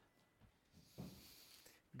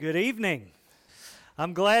Good evening.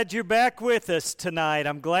 I'm glad you're back with us tonight.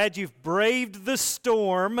 I'm glad you've braved the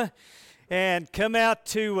storm and come out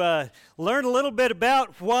to learn a little bit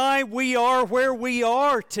about why we are where we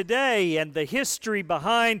are today and the history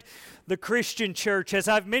behind the Christian church. As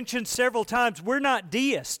I've mentioned several times, we're not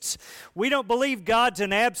deists. We don't believe God's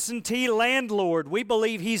an absentee landlord. We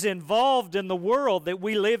believe He's involved in the world that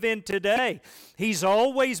we live in today. He's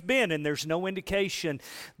always been, and there's no indication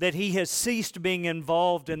that He has ceased being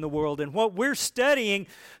involved in the world. And what we're studying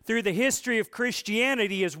through the history of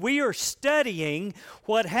Christianity is we are studying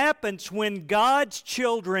what happens when God's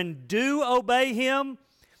children do obey Him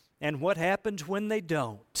and what happens when they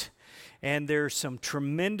don't. And there's some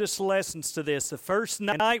tremendous lessons to this. The first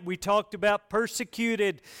night we talked about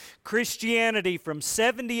persecuted Christianity from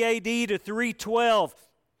 70 AD to 312.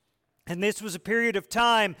 And this was a period of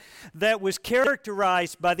time that was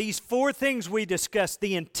characterized by these four things we discussed: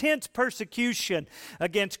 the intense persecution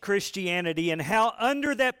against Christianity and how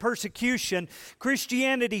under that persecution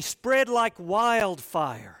Christianity spread like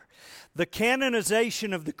wildfire. The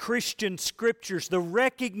canonization of the Christian Scriptures, the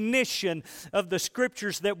recognition of the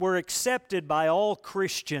Scriptures that were accepted by all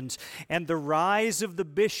Christians, and the rise of the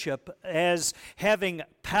bishop as having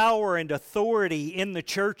power and authority in the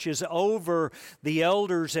churches over the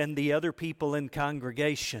elders and the other people in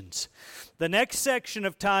congregations. The next section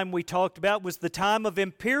of time we talked about was the time of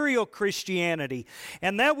imperial Christianity,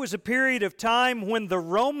 and that was a period of time when the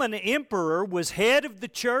Roman emperor was head of the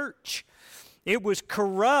church. It was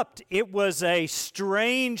corrupt. It was a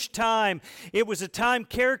strange time. It was a time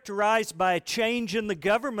characterized by a change in the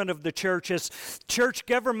government of the church as church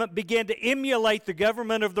government began to emulate the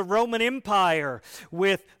government of the Roman Empire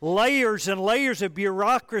with layers and layers of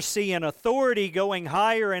bureaucracy and authority going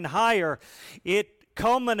higher and higher. It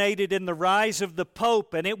culminated in the rise of the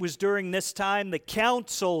Pope, and it was during this time the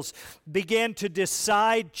councils began to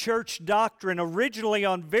decide church doctrine, originally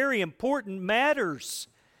on very important matters.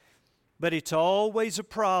 But it's always a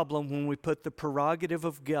problem when we put the prerogative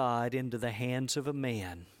of God into the hands of a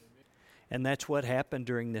man. And that's what happened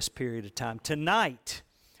during this period of time. Tonight,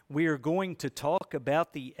 we are going to talk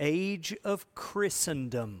about the age of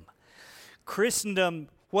Christendom. Christendom,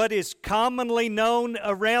 what is commonly known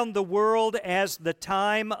around the world as the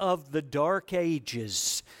time of the Dark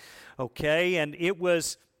Ages. Okay, and it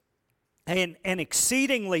was an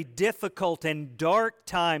exceedingly difficult and dark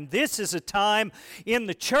time. This is a time in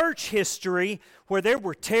the church history where there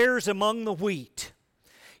were tares among the wheat.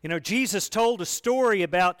 You know, Jesus told a story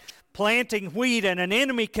about planting wheat and an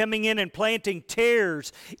enemy coming in and planting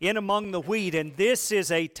tares in among the wheat. And this is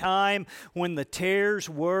a time when the tares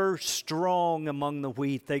were strong among the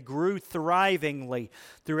wheat. They grew thrivingly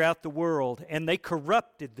throughout the world, and they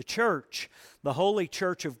corrupted the church, the holy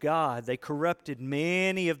church of God. They corrupted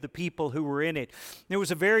many of the people who were in it. It was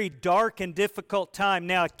a very dark and difficult time.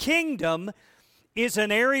 Now, a kingdom is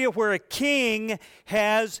an area where a king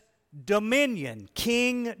has dominion,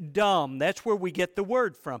 kingdom. That's where we get the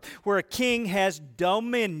word from, where a king has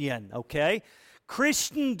dominion, okay?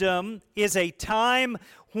 Christendom is a time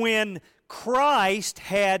when Christ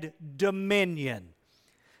had dominion.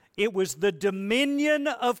 It was the dominion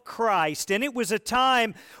of Christ, and it was a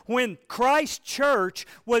time when Christ's church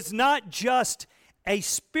was not just a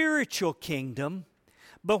spiritual kingdom,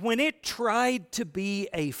 but when it tried to be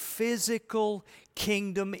a physical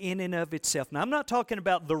kingdom in and of itself. Now, I'm not talking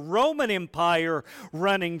about the Roman Empire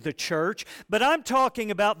running the church, but I'm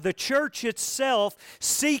talking about the church itself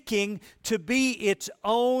seeking to be its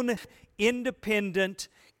own independent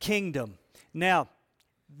kingdom. Now,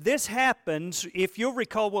 this happens, if you'll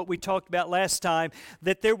recall what we talked about last time,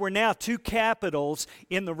 that there were now two capitals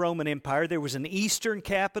in the Roman Empire. There was an eastern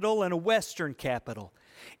capital and a western capital.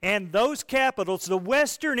 And those capitals, the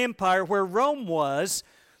Western Empire, where Rome was,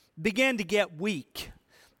 began to get weak.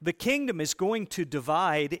 The kingdom is going to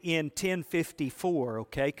divide in 1054,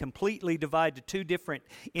 okay? Completely divide to two different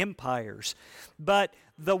empires. But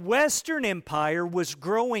the Western Empire was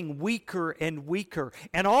growing weaker and weaker.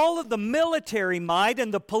 And all of the military might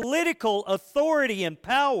and the political authority and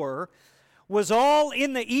power was all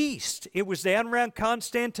in the east. It was down around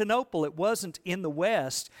Constantinople. It wasn't in the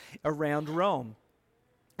west around Rome.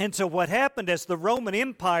 And so what happened as the Roman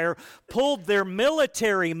Empire pulled their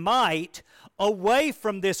military might away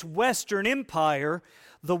from this Western Empire,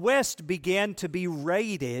 the West began to be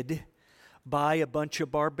raided by a bunch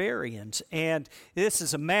of barbarians. And this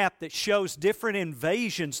is a map that shows different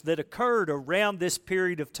invasions that occurred around this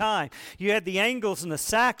period of time. You had the Angles and the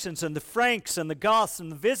Saxons and the Franks and the Goths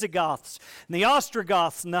and the Visigoths and the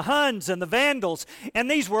Ostrogoths and the Huns and the Vandals. And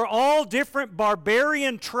these were all different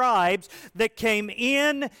barbarian tribes that came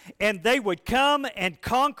in, and they would come and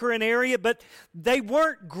conquer an area, but they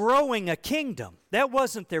weren't growing a kingdom. That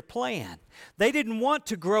wasn't their plan. They didn't want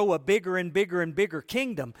to grow a bigger and bigger and bigger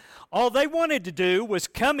kingdom. All they wanted to do was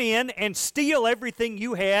come in and steal everything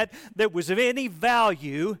you had that was of any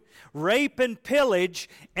value, rape and pillage,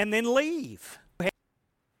 and then leave.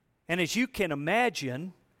 And as you can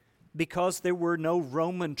imagine, because there were no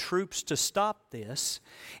Roman troops to stop this,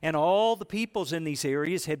 and all the peoples in these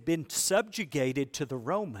areas had been subjugated to the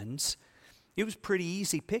Romans, it was pretty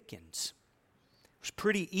easy pickings. It was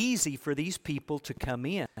pretty easy for these people to come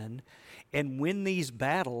in and win these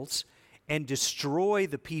battles and destroy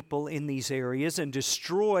the people in these areas and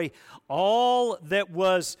destroy all that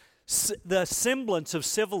was the semblance of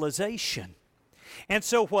civilization. And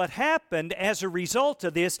so what happened as a result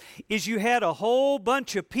of this is you had a whole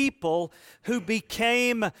bunch of people who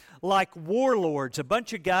became like warlords, a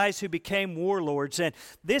bunch of guys who became warlords. And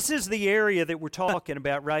this is the area that we're talking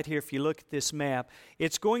about right here. If you look at this map,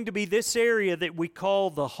 it's going to be this area that we call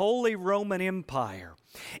the Holy Roman Empire.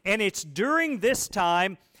 And it's during this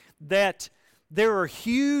time that there are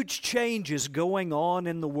huge changes going on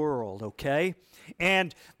in the world, okay?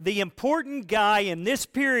 And the important guy in this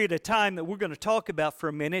period of time that we're going to talk about for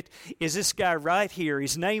a minute is this guy right here.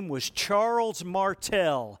 His name was Charles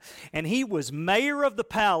Martel, and he was mayor of the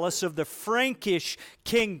palace of the Frankish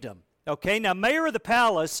kingdom. Okay, now mayor of the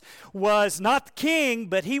palace was not the king,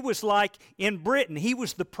 but he was like in Britain. He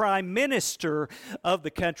was the prime minister of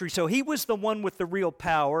the country, so he was the one with the real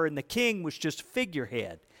power, and the king was just a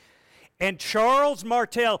figurehead. And Charles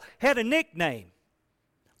Martel had a nickname.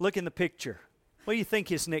 Look in the picture. What do you think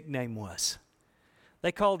his nickname was?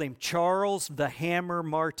 They called him Charles the Hammer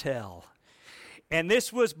Martel. And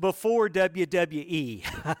this was before WWE.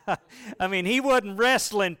 I mean, he wasn't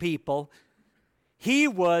wrestling people. He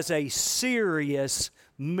was a serious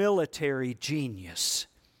military genius.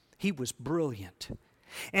 He was brilliant.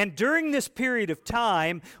 And during this period of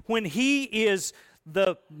time, when he is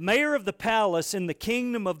the mayor of the palace in the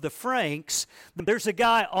kingdom of the Franks, there's a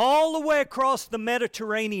guy all the way across the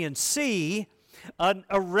Mediterranean Sea, an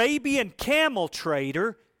Arabian camel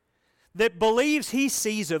trader, that believes he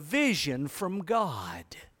sees a vision from God.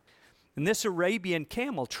 And this Arabian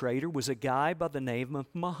camel trader was a guy by the name of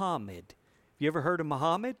Muhammad. You ever heard of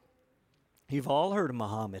Muhammad? You've all heard of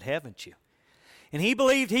Muhammad, haven't you? And he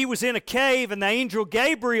believed he was in a cave, and the angel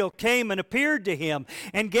Gabriel came and appeared to him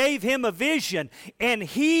and gave him a vision. And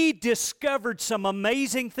he discovered some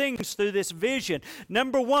amazing things through this vision.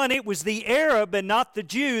 Number one, it was the Arab and not the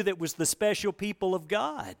Jew that was the special people of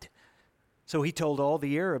God. So he told all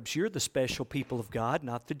the Arabs, you're the special people of God,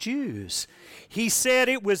 not the Jews. He said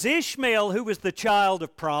it was Ishmael who was the child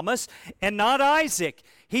of promise and not Isaac.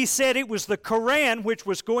 He said it was the Quran, which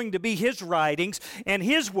was going to be his writings and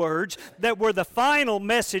his words, that were the final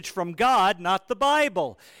message from God, not the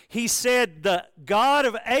Bible. He said the God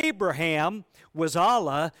of Abraham was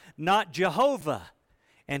Allah, not Jehovah.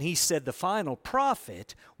 And he said the final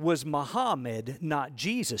prophet was Muhammad, not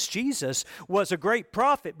Jesus. Jesus was a great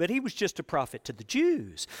prophet, but he was just a prophet to the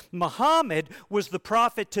Jews. Muhammad was the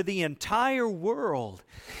prophet to the entire world.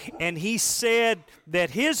 And he said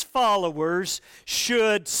that his followers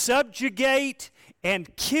should subjugate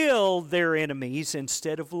and kill their enemies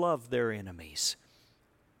instead of love their enemies.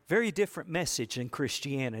 Very different message in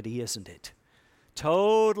Christianity, isn't it?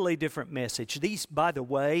 Totally different message. These, by the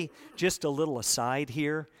way, just a little aside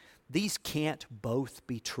here, these can't both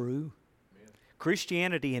be true. Amen.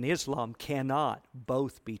 Christianity and Islam cannot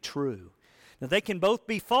both be true. Now, they can both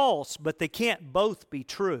be false, but they can't both be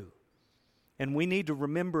true. And we need to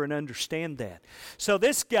remember and understand that. So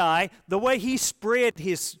this guy, the way he spread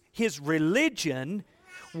his religion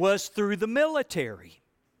was through the military.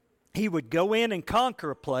 He would go in and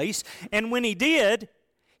conquer a place, and when he did,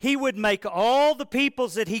 he would make all the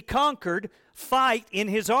peoples that he conquered fight in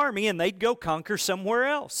his army, and they'd go conquer somewhere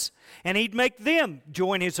else. And he'd make them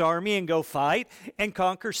join his army and go fight and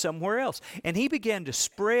conquer somewhere else. And he began to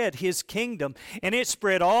spread his kingdom, and it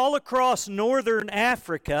spread all across northern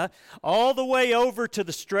Africa, all the way over to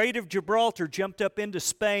the Strait of Gibraltar, jumped up into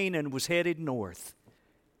Spain, and was headed north.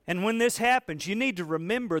 And when this happens, you need to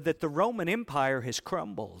remember that the Roman Empire has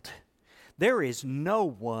crumbled. There is no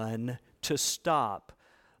one to stop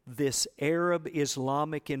this Arab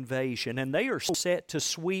Islamic invasion, and they are set to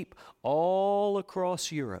sweep all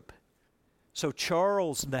across Europe. So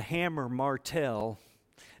Charles the Hammer Martel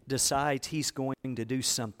decides he's going to do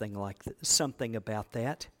something about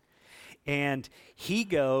that. And he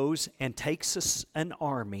goes and takes an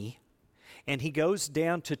army, and he goes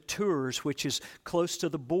down to Tours, which is close to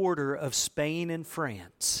the border of Spain and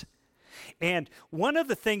France. And one of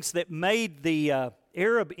the things that made the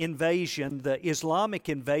Arab invasion, the Islamic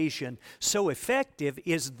invasion, so effective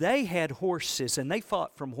is they had horses and they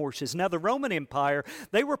fought from horses. Now, the Roman Empire,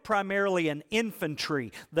 they were primarily an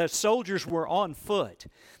infantry. The soldiers were on foot.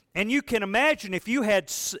 And you can imagine if you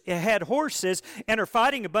had horses and are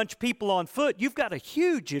fighting a bunch of people on foot, you've got a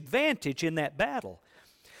huge advantage in that battle.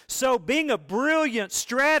 So being a brilliant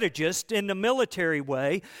strategist in the military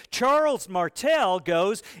way, Charles Martel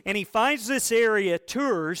goes and he finds this area,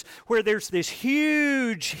 Tours, where there's this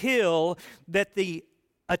huge hill that the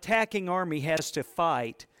attacking army has to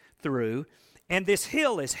fight through. And this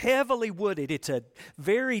hill is heavily wooded. It's a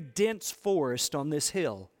very dense forest on this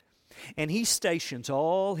hill. And he stations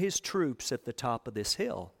all his troops at the top of this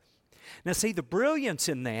hill. Now see, the brilliance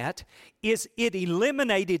in that is it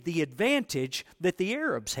eliminated the advantage that the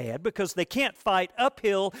Arabs had because they can't fight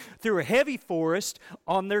uphill through a heavy forest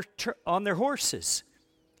on their horses.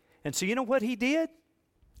 And so you know what he did?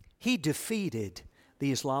 He defeated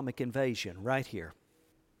the Islamic invasion right here.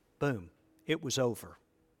 Boom. It was over.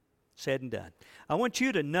 Said and done. I want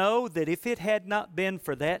you to know that if it had not been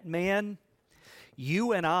for that man,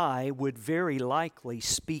 you and I would very likely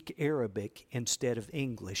speak Arabic instead of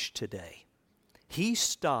English today. He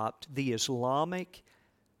stopped the Islamic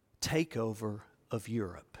takeover of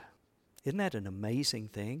Europe. Isn't that an amazing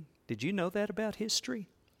thing? Did you know that about history?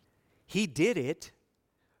 He did it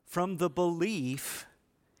from the belief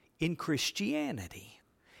in Christianity.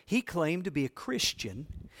 He claimed to be a Christian,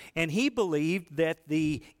 and he believed that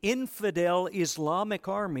the infidel Islamic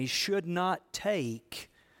army should not take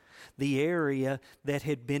the area that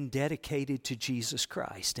had been dedicated to Jesus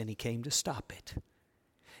Christ, and he came to stop it.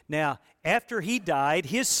 Now, after he died,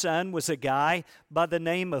 his son was a guy by the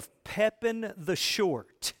name of Pepin the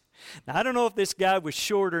Short. Now, I don't know if this guy was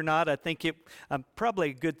short or not. I think it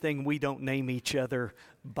probably a good thing we don't name each other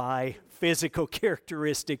by physical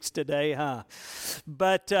characteristics today, huh?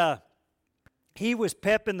 But he was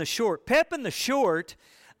Pepin the Short. Pepin the Short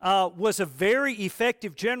was a very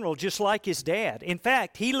effective general, just like his dad. In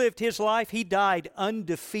fact, he lived his life, he died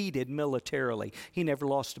undefeated militarily. He never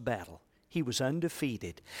lost a battle. He was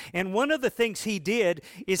undefeated. And one of the things he did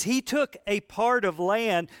is he took a part of the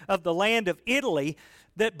land of Italy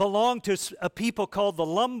that belonged to a people called the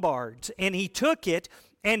Lombards. And he took it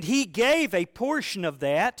and he gave a portion of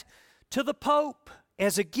that to the Pope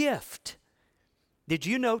as a gift. Did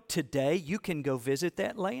you know today you can go visit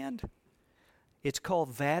that land? It's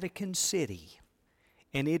called Vatican City,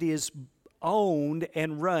 and it is owned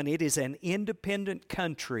and run. It is an independent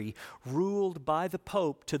country ruled by the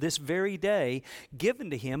Pope to this very day, given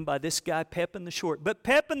to him by this guy Pepin the Short. But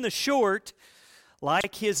Pepin the Short,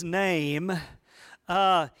 like his name,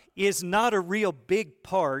 is not a real big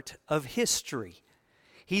part of history.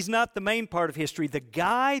 He's not the main part of history. The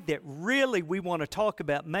guy that really we want to talk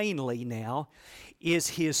about mainly now is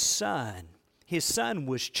his son. His son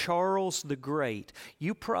was Charles the Great.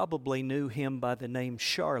 You probably knew him by the name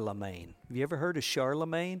Charlemagne. Have you ever heard of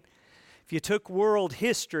Charlemagne? If you took world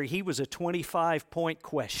history, he was a 25-point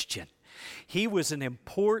question. He was an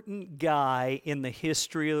important guy in the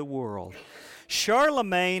history of the world.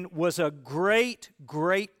 Charlemagne was a great,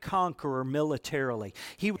 great conqueror militarily.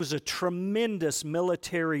 He was a tremendous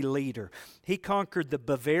military leader. He conquered the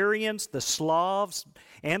Bavarians, the Slavs,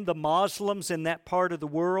 and the Muslims in that part of the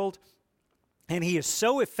world. And he is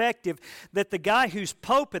so effective that the guy who's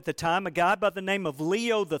Pope at the time, a guy by the name of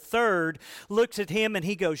Leo III, looks at him and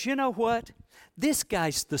he goes, you know what? This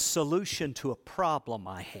guy's the solution to a problem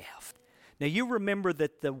I have. Now, you remember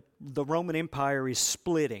that the Roman Empire is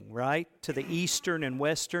splitting, right? To the eastern and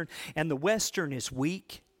western. And the western is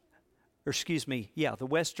weak. The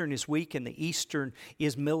western is weak and the eastern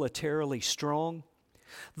is militarily strong.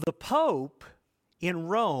 The Pope in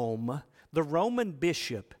Rome, the Roman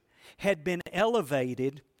bishop, had been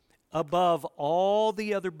elevated above all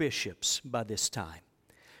the other bishops by this time.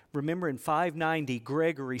 Remember, in 590,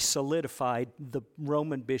 Gregory solidified the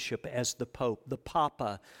Roman bishop as the Pope, the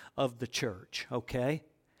Papa of the church, okay?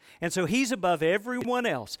 And so he's above everyone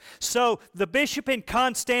else. So the bishop in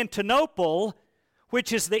Constantinople,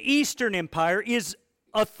 which is the Eastern Empire, is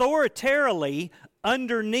authoritarily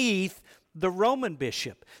underneath the Roman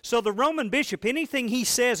bishop. So the Roman bishop, anything he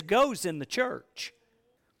says goes in the church.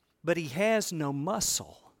 But he has no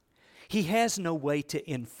muscle. He has no way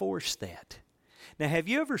to enforce that. Now, have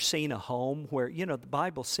you ever seen a home where, the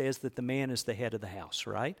Bible says that the man is the head of the house,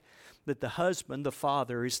 right? That the husband, the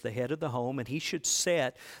father, is the head of the home, and he should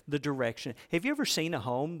set the direction. Have you ever seen a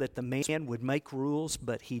home that the man would make rules,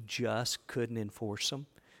 but he just couldn't enforce them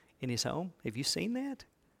in his home? Have you seen that?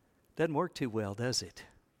 Doesn't work too well, does it?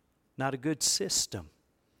 Not a good system,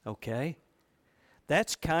 okay?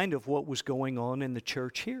 That's kind of what was going on in the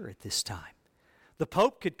church here at this time. The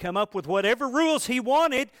Pope could come up with whatever rules he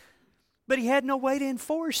wanted, but he had no way to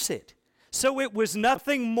enforce it. So it was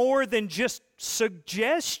nothing more than just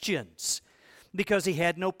suggestions because he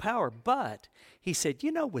had no power. But he said,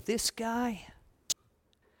 with this guy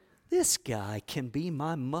can be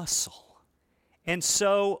my muscle. And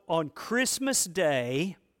so on Christmas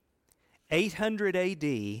Day, 800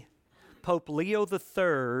 AD, Pope Leo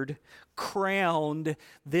III crowned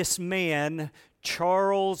this man,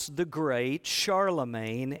 Charles the Great,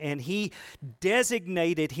 Charlemagne, and he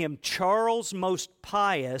designated him Charles Most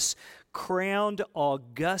Pious, crowned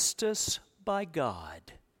Augustus by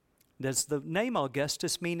God. Does the name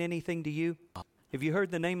Augustus mean anything to you? Have you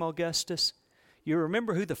heard the name Augustus? You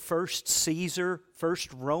remember who the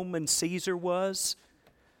first Roman Caesar was?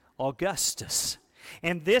 Augustus.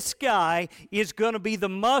 And this guy is going to be the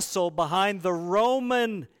muscle behind the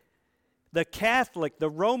Roman Catholic,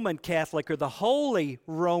 or the Holy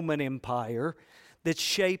Roman Empire that's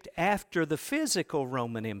shaped after the physical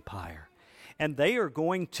Roman Empire. And they are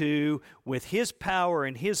going to, with his power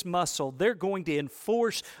and his muscle, they're going to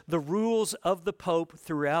enforce the rules of the Pope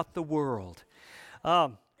throughout the world.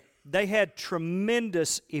 They had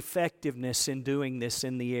tremendous effectiveness in doing this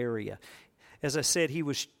in the area. As I said, he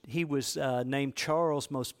was named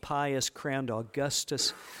Charles Most Pious, crowned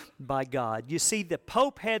Augustus by God. You see, the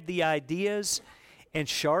Pope had the ideas, and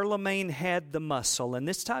Charlemagne had the muscle. And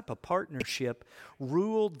this type of partnership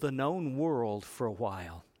ruled the known world for a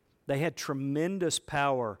while. They had tremendous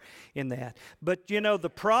power in that. But,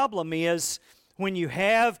 the problem is when you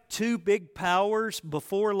have two big powers,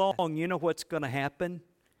 before long, you know what's going to happen?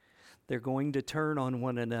 They're going to turn on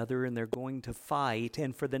one another and they're going to fight.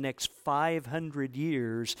 And for the next 500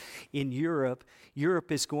 years in Europe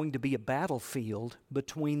is going to be a battlefield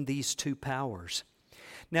between these two powers.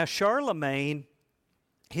 Now, Charlemagne,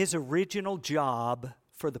 his original job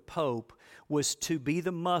for the Pope was to be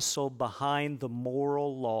the muscle behind the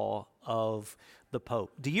moral law of the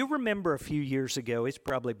Pope. Do you remember a few years ago, it's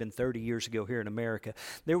probably been 30 years ago here in America,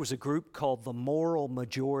 there was a group called the Moral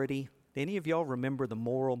Majority? Any of y'all remember the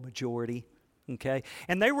Moral Majority? Okay?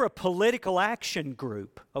 And they were a political action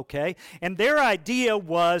group, okay? And their idea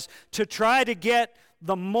was to try to get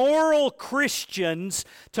the moral Christians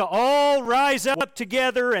to all rise up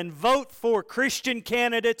together and vote for Christian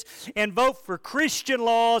candidates and vote for Christian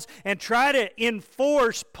laws and try to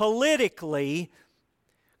enforce politically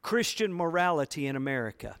Christian morality in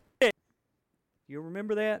America. You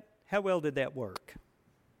remember that? How well did that work?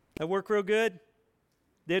 That work real good?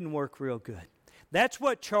 Didn't work real good. That's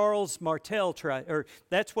what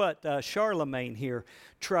that's what Charlemagne here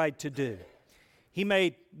tried to do.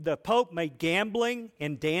 The Pope made gambling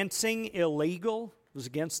and dancing illegal. It was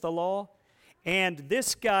against the law. And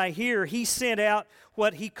this guy here, he sent out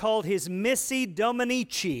what he called his Missi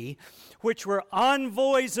Dominici, which were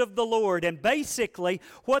envoys of the Lord. And basically,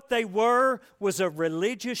 what they were was a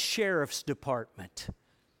religious sheriff's department.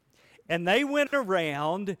 And they went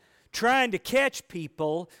around trying to catch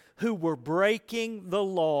people who were breaking the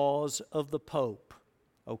laws of the Pope.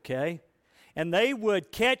 Okay? And they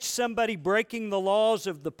would catch somebody breaking the laws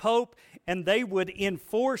of the Pope, and they would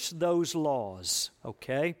enforce those laws,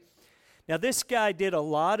 okay? Now, this guy did a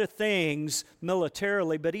lot of things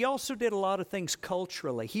militarily, but he also did a lot of things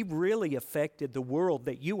culturally. He really affected the world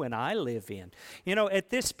that you and I live in. At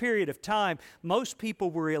this period of time, most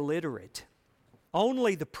people were illiterate.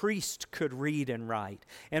 Only the priest could read and write.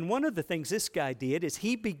 And one of the things this guy did is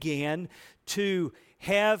he began to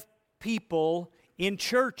have people in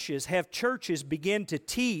churches begin to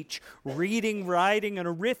teach reading, writing, and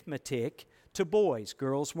arithmetic to boys.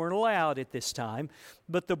 Girls weren't allowed at this time,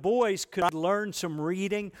 but the boys could learn some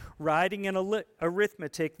reading, writing, and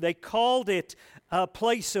arithmetic. They called it a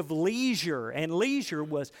place of leisure, and leisure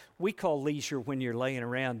was, we call leisure when you're laying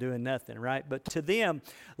around doing nothing, right? But to them,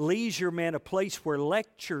 leisure meant a place where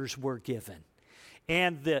lectures were given.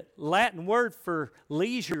 And the Latin word for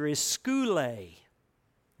leisure is schulae.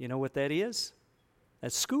 You know what that is?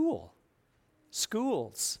 That's school.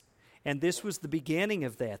 Schools. And this was the beginning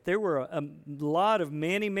of that. There were a lot of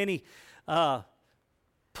many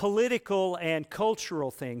political and cultural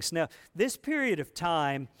things. Now, this period of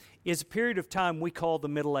time is a period of time we call the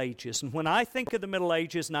Middle Ages. And when I think of the Middle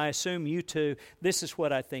Ages, and I assume you too, this is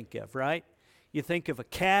what I think of, right? You think of a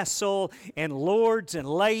castle and lords and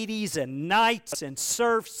ladies and knights and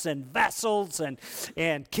serfs and vassals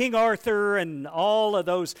and King Arthur and all of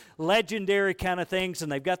those legendary kind of things. And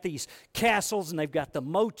they've got these castles and they've got the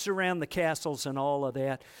moats around the castles and all of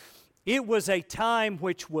that. It was a time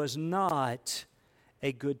which was not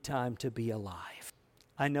a good time to be alive.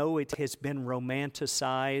 I know it has been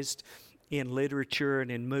romanticized in literature and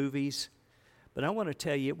in movies, but I want to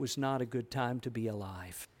tell you it was not a good time to be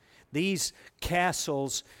alive. These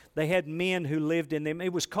castles, they had men who lived in them.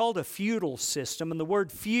 It was called a feudal system, and the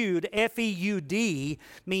word feud, F-E-U-D,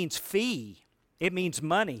 means fee. It means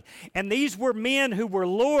money. And these were men who were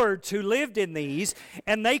lords who lived in these,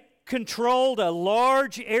 and they controlled a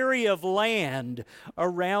large area of land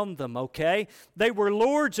around them, okay? They were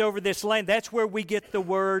lords over this land. That's where we get the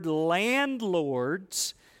word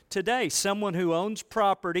landlords today. Someone who owns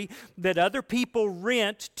property that other people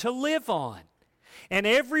rent to live on. And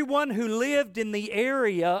everyone who lived in the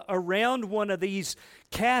area around one of these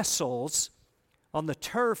castles on the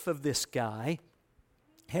turf of this guy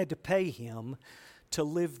had to pay him to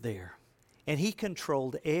live there. And he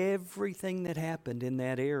controlled everything that happened in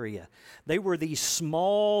that area. They were these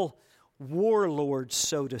small warlords,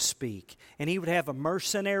 so to speak. And he would have a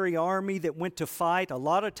mercenary army that went to fight. A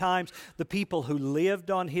lot of times the people who lived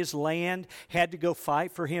on his land had to go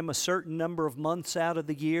fight for him a certain number of months out of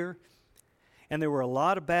the year. And there were a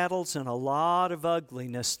lot of battles and a lot of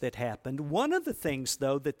ugliness that happened. One of the things,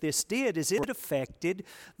 though, that this did is it affected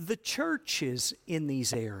the churches in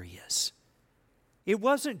these areas. It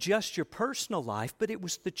wasn't just your personal life, but it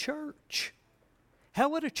was the church. How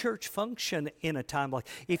would a church function in a time like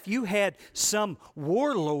if you had some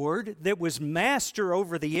warlord that was master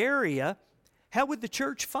over the area? How would the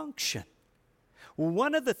church function? Well,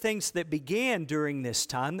 one of the things that began during this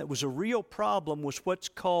time that was a real problem was what's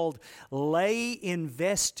called lay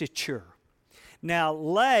investiture. Now,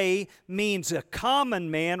 lay means a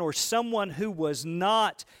common man or someone who was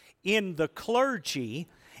not in the clergy,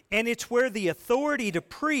 and it's where the authority to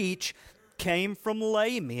preach came from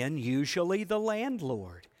laymen, usually the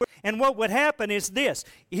landlord. And what would happen is this.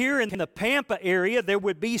 Here in the Pampa area, there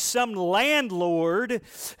would be some landlord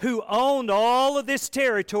who owned all of this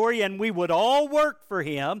territory, and we would all work for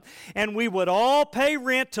him, and we would all pay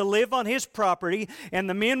rent to live on his property, and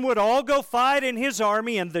the men would all go fight in his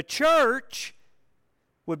army, and the church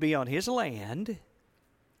would be on his land,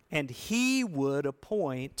 and he would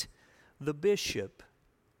appoint the bishop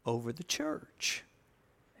over the church.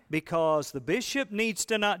 Because the bishop needs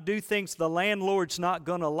to not do things the landlord's not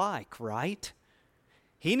going to like, right?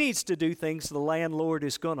 He needs to do things the landlord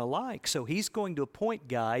is going to like. So he's going to appoint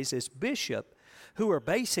guys as bishop who are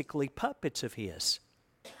basically puppets of his.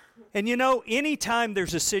 And you know, anytime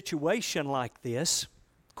there's a situation like this,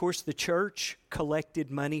 of course the church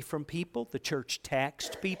collected money from people. The church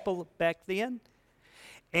taxed people back then.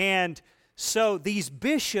 And so these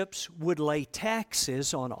bishops would lay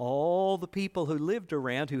taxes on all the people who lived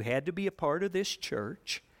around who had to be a part of this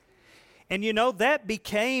church. And you know, that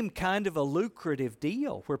became kind of a lucrative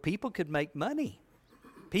deal where people could make money.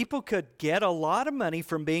 People could get a lot of money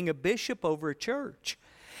from being a bishop over a church.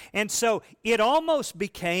 And so it almost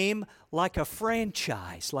became like a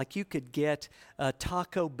franchise, like you could get a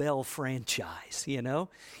Taco Bell franchise, you know.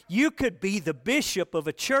 You could be the bishop of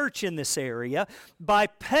a church in this area by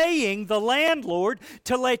paying the landlord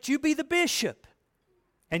to let you be the bishop.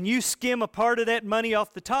 And you skim a part of that money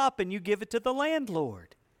off the top and you give it to the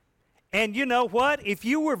landlord. And you know what? If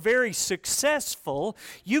you were very successful,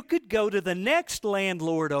 you could go to the next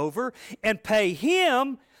landlord over and pay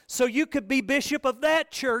him so you could be bishop of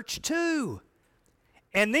that church too.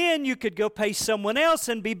 And then you could go pay someone else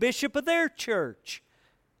and be bishop of their church.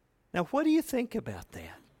 Now, what do you think about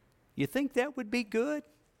that? You think that would be good?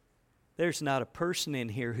 There's not a person in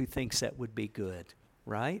here who thinks that would be good,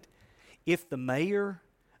 right? If the mayor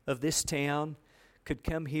of this town could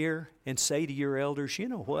come here and say to your elders, you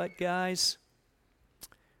know what, guys?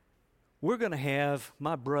 We're going to have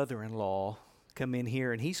my brother-in-law come in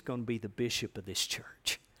here and he's going to be the bishop of this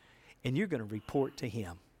church. And you're going to report to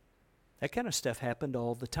him. That kind of stuff happened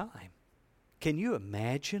all the time. Can you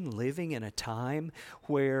imagine living in a time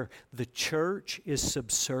where the church is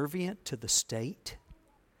subservient to the state?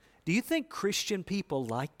 Do you think Christian people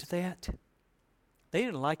liked that? They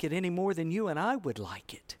didn't like it any more than you and I would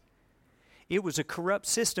like it. It was a corrupt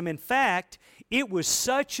system. In fact, it was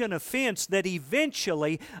such an offense that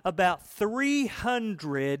eventually about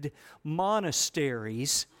 300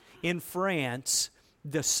 monasteries in France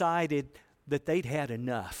decided that they'd had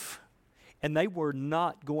enough. And they were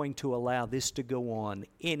not going to allow this to go on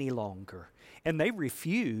any longer. And they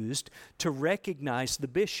refused to recognize the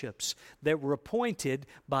bishops that were appointed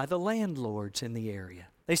by the landlords in the area.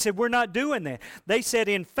 They said, we're not doing that. They said,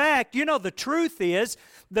 in fact, the truth is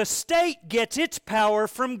the state gets its power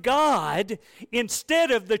from God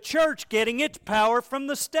instead of the church getting its power from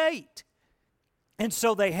the state. And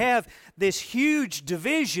so they have this huge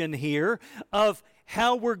division here of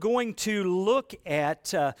how we're going to look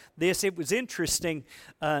at this. It was interesting,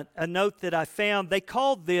 a note that I found. They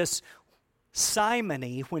called this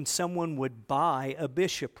simony when someone would buy a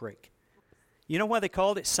bishopric. You know why they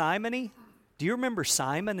called it simony? Do you remember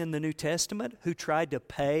Simon in the New Testament who tried to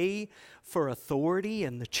pay for authority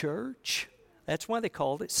in the church? That's why they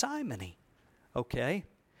called it simony. Okay?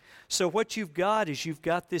 So what you've got is you've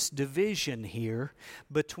got this division here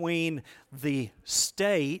between the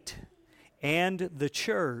state and the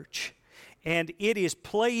church, and it is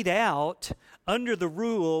played out under the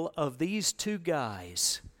rule of these two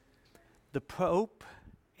guys, the Pope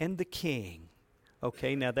and the King.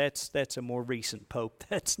 Okay, now that's a more recent Pope.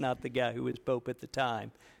 That's not the guy who was Pope at the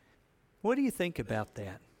time. What do you think about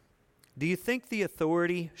that? Do you think the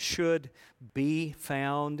authority should be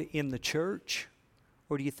found in the church,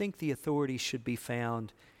 or do you think the authority should be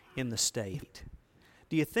found in the state?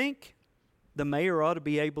 Do you think the mayor ought to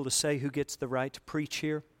be able to say who gets the right to preach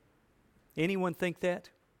here? Anyone think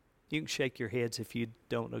that? You can shake your heads if you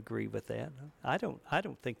don't agree with that. I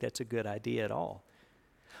don't think that's a good idea at all.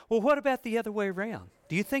 Well, what about the other way around?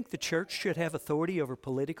 Do you think the church should have authority over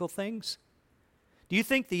political things? Do you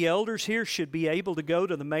think the elders here should be able to go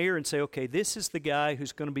to the mayor and say, okay, this is the guy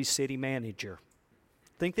who's going to be city manager?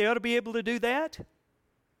 Think they ought to be able to do that?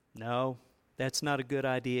 No, that's not a good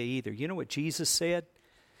idea either. You know what Jesus said?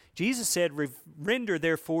 Jesus said, render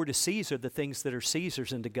therefore to Caesar the things that are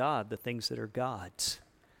Caesar's, and to God the things that are God's.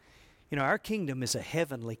 Our kingdom is a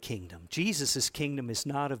heavenly kingdom. Jesus' kingdom is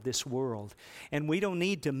not of this world. And we don't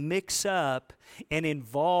need to mix up and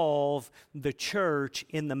involve the church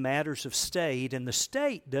in the matters of state, and the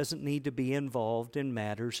state doesn't need to be involved in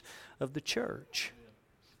matters of the church.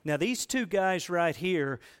 Now, these two guys right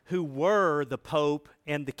here, who were the Pope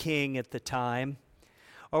and the King at the time,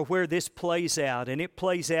 are where this plays out, and it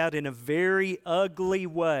plays out in a very ugly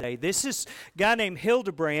way. This is a guy named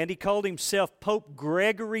Hildebrand. He called himself Pope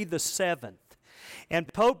Gregory VII.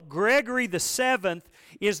 And Pope Gregory VII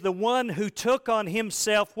is the one who took on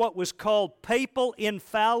himself what was called papal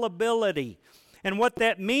infallibility. And what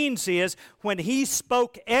that means is when he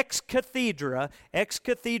spoke ex cathedra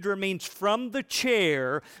means from the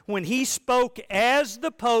chair, when he spoke as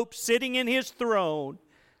the Pope sitting in his throne,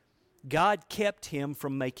 God kept him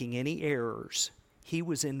from making any errors. He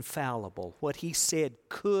was infallible. What he said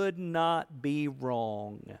could not be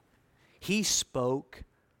wrong. He spoke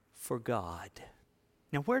for God.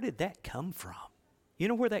 Now, where did that come from? You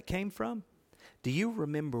know where that came from? Do you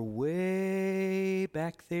remember way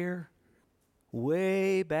back there?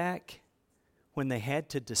 Way back when they had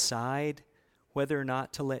to decide whether or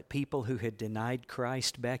not to let people who had denied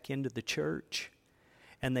Christ back into the church?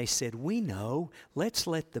 And they said, we know, let's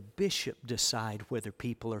let the bishop decide whether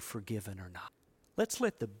people are forgiven or not. Let's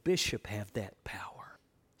let the bishop have that power.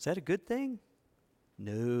 Is that a good thing?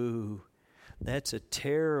 No, that's a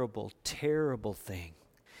terrible, terrible thing.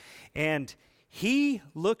 And he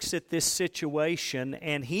looks at this situation,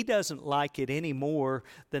 and he doesn't like it any more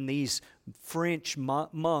than these French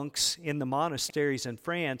monks in the monasteries in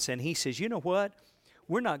France. And he says, you know what?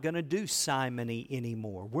 We're not going to do simony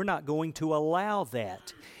anymore. We're not going to allow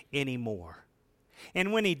that anymore.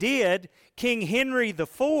 And when he did, King Henry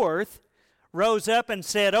IV rose up and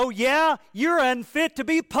said, oh yeah, you're unfit to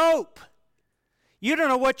be pope. You don't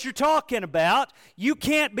know what you're talking about. You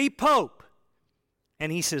can't be pope.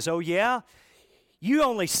 And he says, oh yeah, you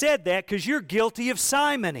only said that because you're guilty of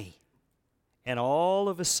simony. And all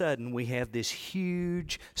of a sudden we have this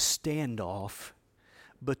huge standoff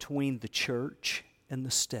between the church and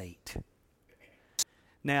the state.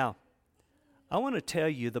 Now, I want to tell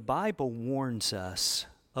you, the Bible warns us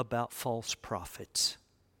about false prophets.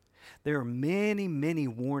 There are many, many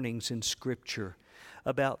warnings in Scripture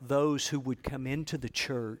about those who would come into the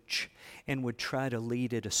church and would try to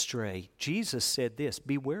lead it astray. Jesus said this,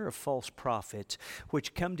 beware of false prophets,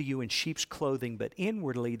 which come to you in sheep's clothing, but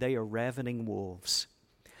inwardly they are ravening wolves.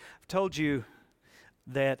 I've told you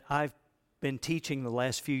that I've been teaching the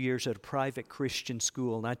last few years at a private Christian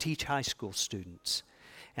school, and I teach high school students.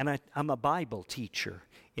 And I'm a Bible teacher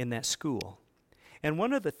in that school. And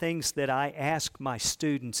one of the things that I ask my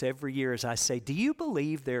students every year is I say, do you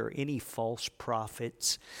believe there are any false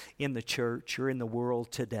prophets in the church or in the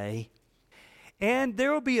world today? And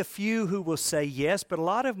there will be a few who will say yes, but a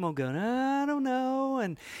lot of them will go, I don't know.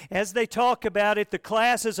 And as they talk about it, the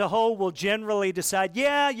class as a whole will generally decide,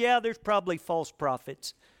 yeah, there's probably false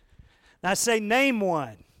prophets. And I say, name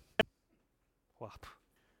one. Well,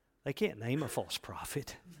 they can't name a false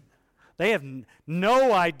prophet. They have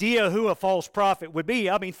no idea who a false prophet would be.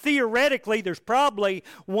 I mean, theoretically, there's probably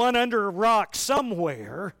one under a rock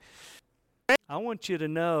somewhere. I want you to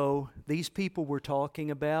know these people we're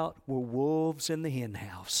talking about were wolves in the hen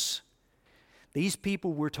house. These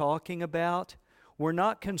people we're talking about were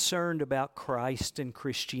not concerned about Christ and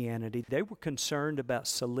Christianity. They were concerned about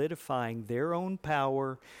solidifying their own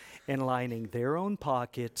power and lining their own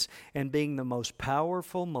pockets and being the most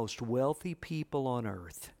powerful, most wealthy people on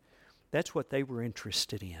earth. That's what they were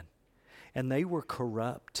interested in. And they were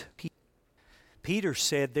corrupt. Peter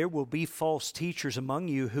said, there will be false teachers among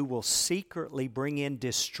you who will secretly bring in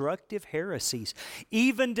destructive heresies,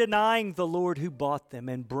 even denying the Lord who bought them,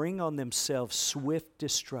 and bring on themselves swift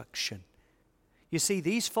destruction. You see,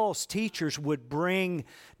 these false teachers would bring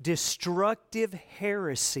destructive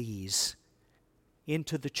heresies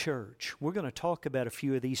into the church. We're going to talk about a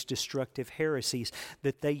few of these destructive heresies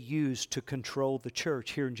that they used to control the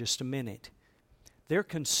church here in just a minute. Their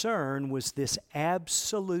concern was this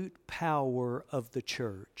absolute power of the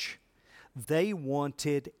church. They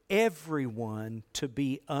wanted everyone to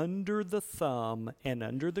be under the thumb and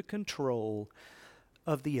under the control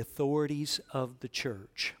of the authorities of the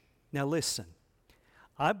church. Now listen,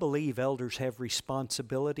 I believe elders have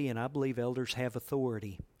responsibility and I believe elders have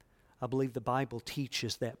authority. I believe the Bible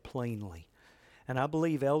teaches that plainly. And I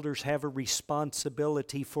believe elders have a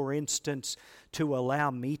responsibility, for instance, to allow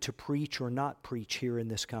me to preach or not preach here in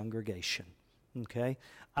this congregation. Okay?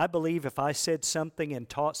 I believe if I said something and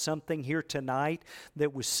taught something here tonight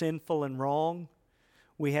that was sinful and wrong,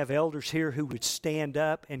 we have elders here who would stand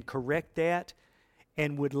up and correct that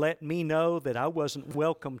and would let me know that I wasn't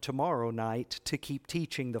welcome tomorrow night to keep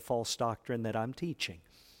teaching the false doctrine that I'm teaching.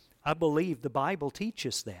 I believe the Bible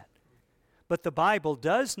teaches that. But the Bible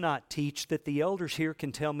does not teach that the elders here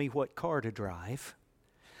can tell me what car to drive,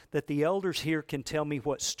 that the elders here can tell me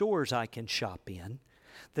what stores I can shop in,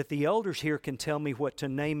 that the elders here can tell me what to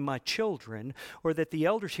name my children, or that the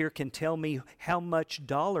elders here can tell me how much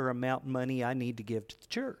dollar amount money I need to give to the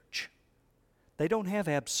church. They don't have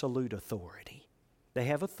absolute authority. They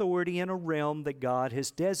have authority in a realm that God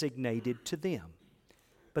has designated to them,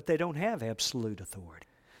 but they don't have absolute authority.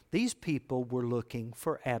 These people were looking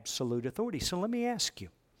for absolute authority. So let me ask you,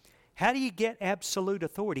 how do you get absolute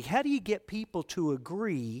authority? How do you get people to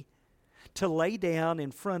agree to lay down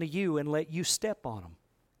in front of you and let you step on them?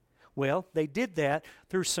 Well, they did that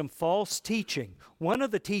through some false teaching. One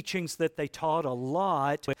of the teachings that they taught a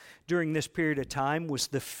lot during this period of time was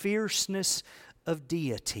the fierceness of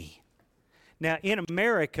deity. Now, in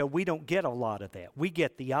America, we don't get a lot of that. We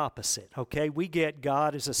get the opposite, okay? We get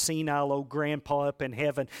God as a senile old grandpa up in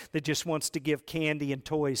heaven that just wants to give candy and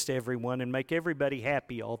toys to everyone and make everybody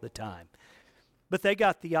happy all the time. But they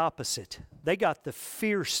got the opposite. They got the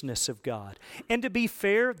fierceness of God. And to be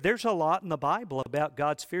fair, there's a lot in the Bible about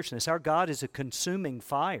God's fierceness. Our God is a consuming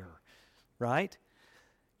fire, right?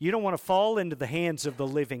 You don't want to fall into the hands of the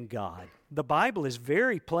living God. The Bible is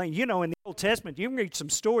very plain. You know, in the Old Testament, you can read some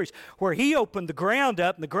stories where He opened the ground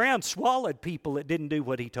up and the ground swallowed people that didn't do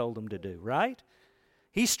what He told them to do, right?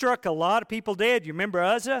 He struck a lot of people dead. You remember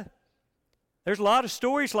Uzzah? There's a lot of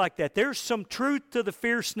stories like that. There's some truth to the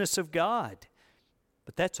fierceness of God.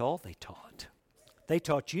 But that's all they taught. They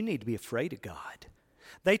taught you need to be afraid of God.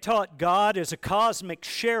 They taught God as a cosmic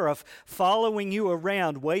sheriff following you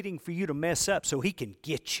around, waiting for you to mess up so He can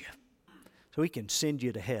get you, so He can send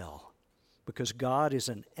you to hell. Because God is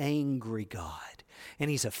an angry God, and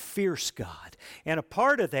He's a fierce God. And a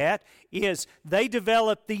part of that is they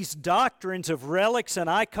developed these doctrines of relics and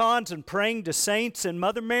icons and praying to saints and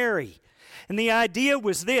Mother Mary. And the idea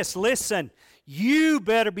was this, listen, you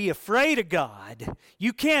better be afraid of God.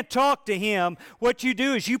 You can't talk to Him. What you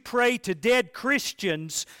do is you pray to dead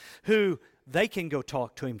Christians who they can go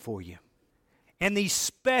talk to Him for you. And these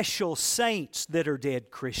special saints that are dead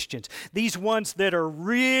Christians, these ones that are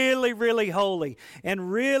really, really holy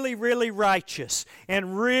and really, really righteous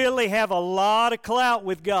and really have a lot of clout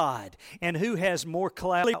with God. And who has more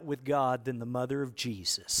clout with God than the mother of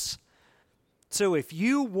Jesus? So if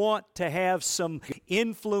you want to have some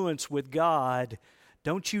influence with God,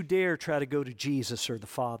 don't you dare try to go to Jesus or the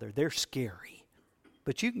Father. They're scary.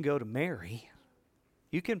 But you can go to Mary.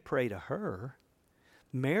 You can pray to her.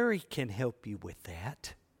 Mary can help you with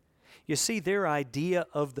that. You see, their idea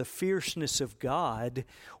of the fierceness of God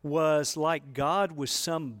was like God was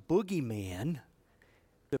some boogeyman.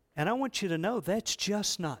 And I want you to know that's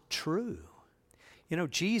just not true. You know,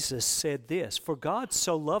 Jesus said this, "For God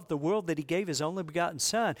so loved the world that He gave His only begotten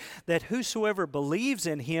Son, that whosoever believes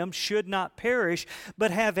in Him should not perish,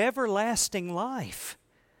 but have everlasting life."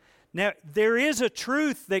 Now, there is a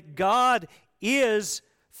truth that God is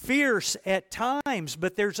fierce at times,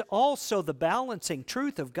 but there's also the balancing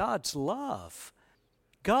truth of God's love.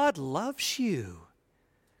 God loves you.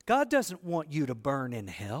 God doesn't want you to burn in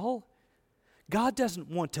hell. God doesn't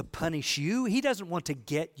want to punish you. He doesn't want to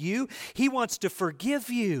get you. He wants to forgive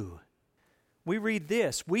you. We read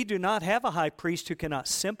this, "We do not have a high priest who cannot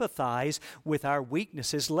sympathize with our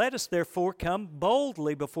weaknesses. Let us therefore come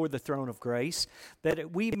boldly before the throne of grace,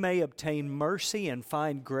 that we may obtain mercy and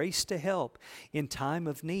find grace to help in time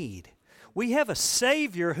of need." We have a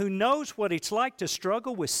Savior who knows what it's like to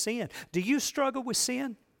struggle with sin. Do you struggle with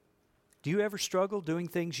sin? Do you ever struggle doing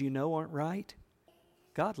things you know aren't right?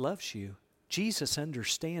 God loves you. Jesus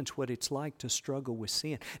understands what it's like to struggle with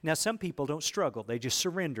sin. Now, some people don't struggle. They just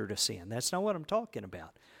surrender to sin. That's not what I'm talking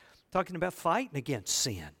about. I'm talking about fighting against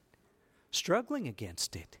sin, struggling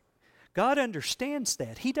against it. God understands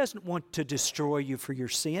that. He doesn't want to destroy you for your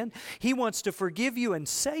sin. He wants to forgive you and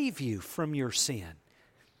save you from your sin.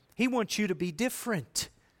 He wants you to be different.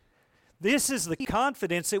 This is the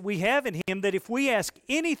confidence that we have in Him, that if we ask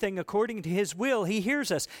anything according to His will, He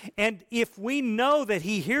hears us. And if we know that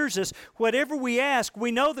He hears us, whatever we ask,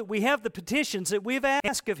 we know that we have the petitions that we've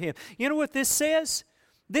asked of Him. You know what this says?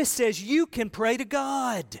 This says you can pray to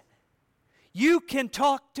God. You can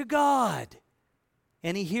talk to God,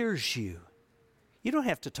 and He hears you. You don't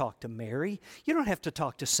have to talk to Mary. You don't have to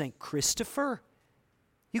talk to St. Christopher.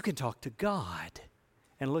 You can talk to God.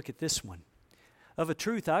 And look at this one. "Of a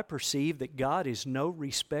truth I perceive that God is no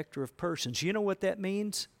respecter of persons." You know what that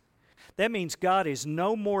means? That means God is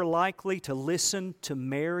no more likely to listen to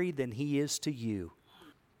Mary than He is to you.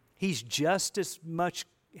 He's just as much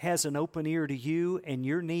has an open ear to you and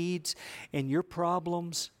your needs and your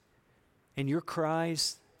problems and your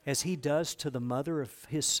cries as He does to the mother of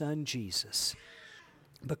His Son Jesus.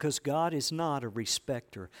 Because God is not a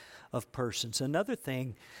respecter of persons. Another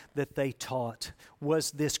thing that they taught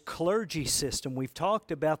was this clergy system. We've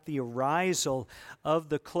talked about the arisal of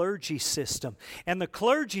the clergy system. And the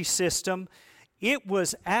clergy system, it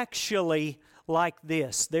was actually like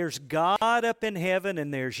this. There's God up in heaven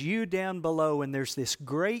and there's you down below, and there's this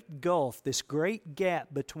great gulf, this great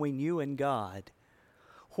gap between you and God.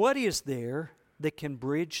 What is there that can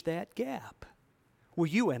bridge that gap? Well,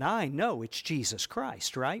 you and I know it's Jesus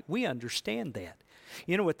Christ, right? We understand that.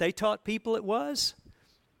 You know what they taught people it was?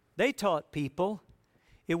 They taught people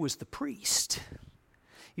it was the priest.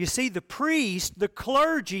 You see, the priest, the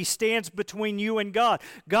clergy, stands between you and God.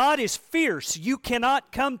 God is fierce. You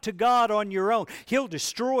cannot come to God on your own. He'll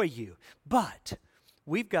destroy you. But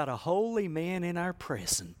we've got a holy man in our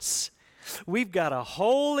presence. We've got a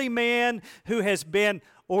holy man who has been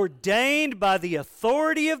ordained by the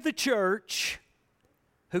authority of the church,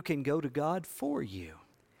 who can go to God for you.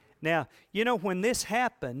 Now, you know, when this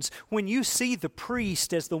happens, when you see the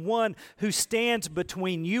priest as the one who stands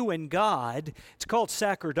between you and God, it's called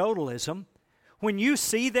sacerdotalism. When you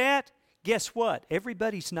see that, guess what?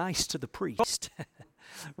 Everybody's nice to the priest,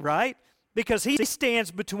 right? Because he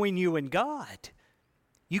stands between you and God.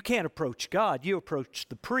 You can't approach God. You approach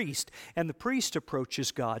the priest, and the priest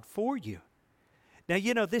approaches God for you. Now,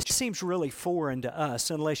 you know, this seems really foreign to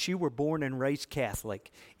us unless you were born and raised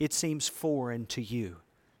Catholic. It seems foreign to you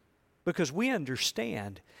because we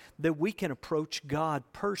understand that we can approach God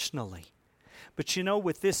personally. But you know,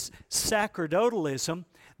 with this sacerdotalism,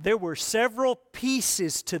 there were several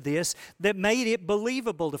pieces to this that made it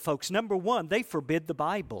believable to folks. Number one, they forbid the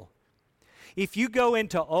Bible. If you go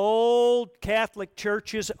into old Catholic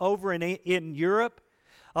churches over in Europe,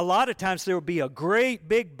 a lot of times there will be a great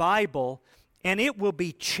big Bible, and it will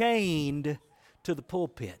be chained to the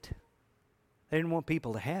pulpit. They didn't want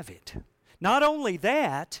people to have it. Not only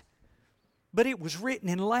that, but it was written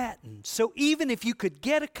in Latin. So even if you could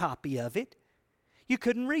get a copy of it, you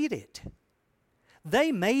couldn't read it.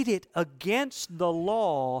 They made it against the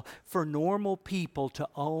law for normal people to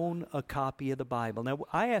own a copy of the Bible. Now,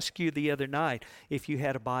 I asked you the other night if you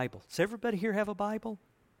had a Bible. Does everybody here have a Bible?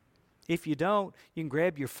 If you don't, you can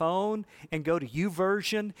grab your phone and go to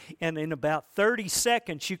YouVersion, and in about 30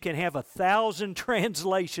 seconds, you can have 1,000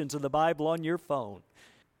 translations of the Bible on your phone.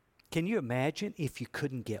 Can you imagine if you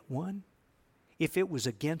couldn't get one? If it was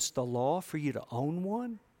against the law for you to own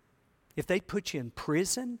one? If they put you in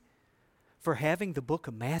prison for having the book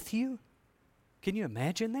of Matthew? Can you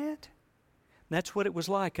imagine that? And that's what it was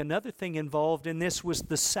like. Another thing involved in this was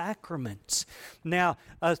the sacraments. Now,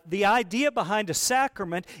 the idea behind a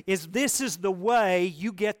sacrament is this is the way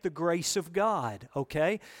you get the grace of God,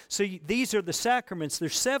 okay? So these are the sacraments.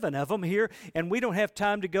 There's 7 of them here, and we don't have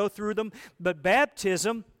time to go through them. But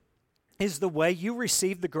baptism is the way you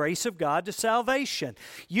receive the grace of God to salvation.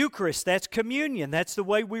 Eucharist, that's communion. That's the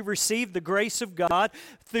way we receive the grace of God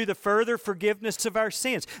through the further forgiveness of our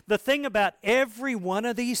sins. The thing about every one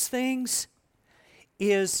of these things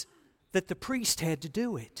is that the priest had to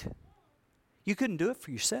do it. You couldn't do it for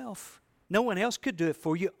yourself. No one else could do it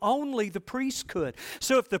for you. Only the priest could.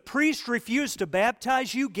 So if the priest refused to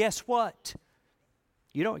baptize you, guess what?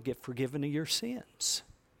 You don't get forgiven of your sins.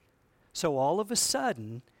 So all of a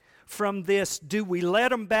sudden, from this, do we let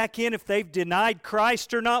them back in if they've denied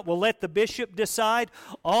Christ or not? We'll let the bishop decide.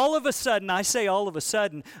 All of a sudden, I say all of a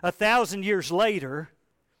sudden, 1,000 years later,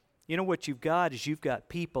 you know what you've got is you've got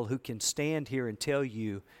people who can stand here and tell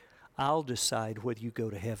you, I'll decide whether you go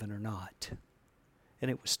to heaven or not. And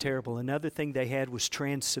it was terrible. Another thing they had was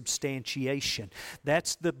transubstantiation.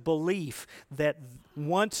 That's the belief that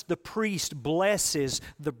once the priest blesses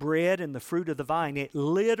the bread and the fruit of the vine, it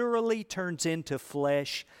literally turns into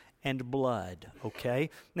flesh and blood, okay?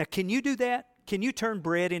 Now, can you do that? Can you turn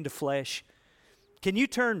bread into flesh? Can you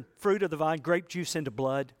turn fruit of the vine, grape juice, into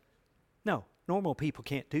blood? No, normal people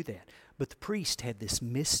can't do that. But the priest had this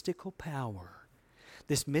mystical power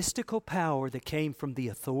that came from the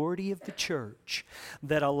authority of the church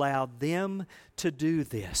that allowed them to do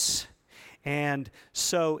this. And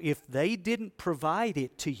so if they didn't provide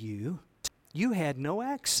it to you, you had no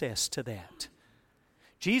access to that.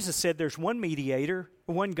 Jesus said there's one mediator,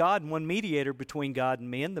 one God and one mediator between God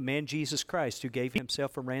and men, the man Jesus Christ, who gave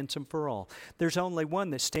himself a ransom for all. There's only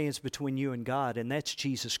one that stands between you and God, and that's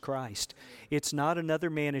Jesus Christ. It's not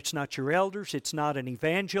another man. It's not your elders. It's not an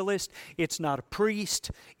evangelist. It's not a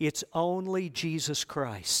priest. It's only Jesus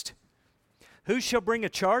Christ. Who shall bring a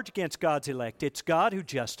charge against God's elect? It's God who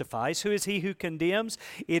justifies. Who is he who condemns?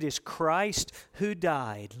 It is Christ who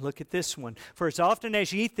died. Look at this one. For as often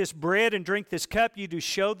as you eat this bread and drink this cup, you do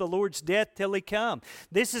show the Lord's death till he come.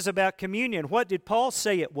 This is about communion. What did Paul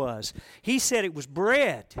say it was? He said it was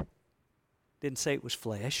bread. Didn't say it was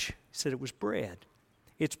flesh. He said it was bread.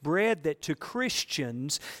 It's bread that to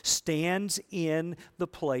Christians stands in the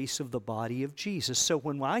place of the body of Jesus. So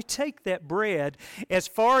when I take that bread, as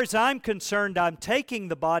far as I'm concerned, I'm taking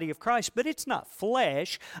the body of Christ, but it's not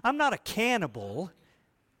flesh. I'm not a cannibal.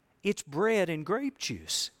 It's bread and grape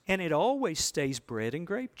juice, and it always stays bread and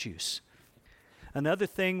grape juice. Another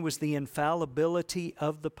thing was the infallibility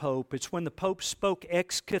of the Pope. It's when the Pope spoke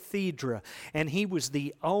ex cathedra, and he was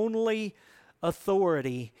the only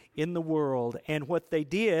authority in the world. And what they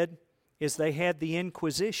did is they had the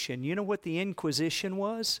Inquisition. You know what the Inquisition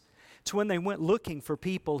was? It's when they went looking for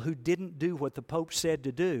people who didn't do what the Pope said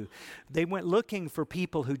to do. They went looking for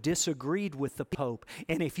people who disagreed with the Pope.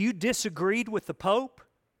 And if you disagreed with the Pope,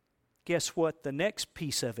 guess what the next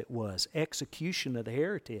piece of it was? Execution of the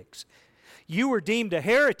heretics. You were deemed a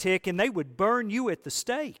heretic and they would burn you at the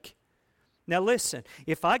stake. Now listen,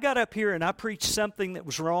 if I got up here and I preached something that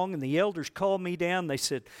was wrong and the elders called me down, they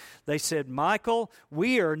said, Michael,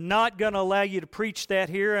 we are not going to allow you to preach that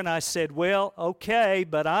here. And I said, well, okay,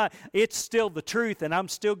 but it's still the truth and I'm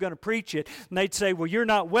still going to preach it. And they'd say, well, you're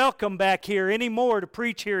not welcome back here anymore to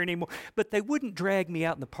preach here anymore. But they wouldn't drag me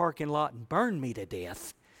out in the parking lot and burn me to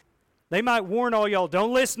death. They might warn all y'all,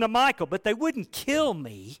 don't listen to Michael, but they wouldn't kill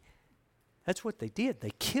me. That's what they did.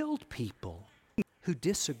 They killed people who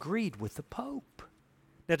disagreed with the Pope.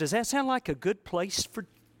 Now, does that sound like a good place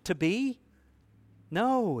to be?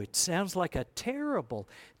 No, it sounds like a terrible,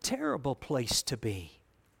 terrible place to be.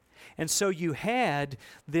 And so you had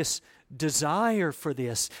this desire for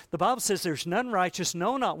this. The Bible says there's none righteous,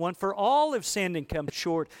 no, not one, for all have sinned and come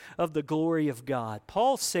short of the glory of God.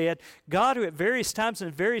 Paul said, God, who at various times and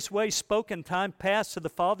in various ways spoke in time past to the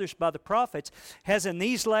fathers by the prophets, has in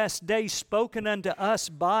these last days spoken unto us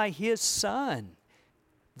by his Son.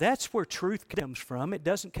 That's where truth comes from. It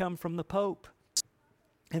doesn't come from the Pope.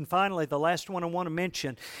 And finally, the last one I want to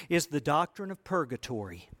mention is the doctrine of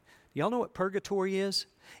purgatory. Y'all know what purgatory is?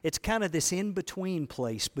 It's kind of this in-between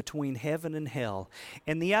place between heaven and hell.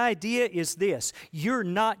 And the idea is this: you're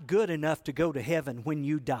not good enough to go to heaven when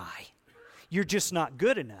you die. You're just not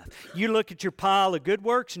good enough. You look at your pile of good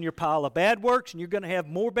works and your pile of bad works, and you're going to have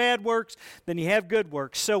more bad works than you have good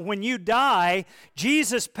works. So when you die,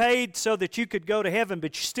 Jesus paid so that you could go to heaven,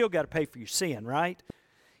 but you still got to pay for your sin, right?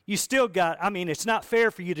 You still got, it's not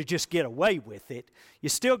fair for you to just get away with it. You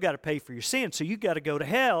still got to pay for your sin. So you got to go to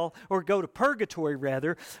hell, or go to purgatory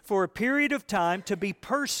rather, for a period of time to be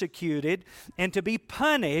persecuted and to be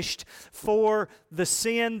punished for the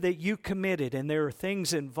sin that you committed. And there are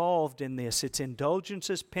things involved in this. It's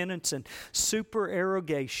indulgences, penance, and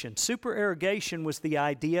supererogation. Supererogation was the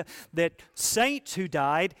idea that saints who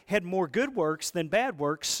died had more good works than bad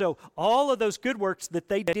works. So all of those good works that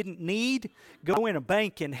they didn't need go in a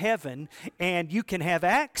bank in heaven, and you can have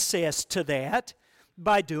access to that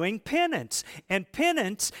by doing penance. And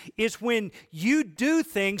penance is when you do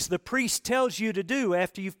things the priest tells you to do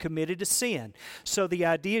after you've committed a sin. So the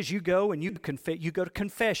idea is you go and you go to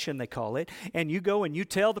confession, they call it, and you go and you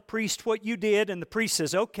tell the priest what you did, and the priest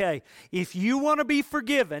says, okay, if you want to be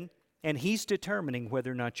forgiven, and he's determining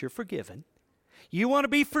whether or not you're forgiven, you want to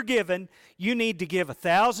be forgiven, you need to give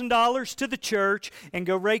 $1,000 to the church and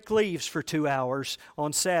go rake leaves for 2 hours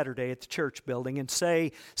on Saturday at the church building and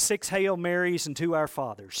say 6 Hail Marys and 2 Our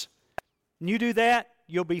Fathers. And you do that,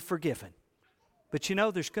 you'll be forgiven. But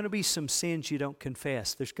there's going to be some sins you don't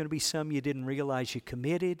confess. There's going to be some you didn't realize you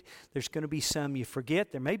committed. There's going to be some you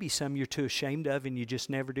forget. There may be some you're too ashamed of and you just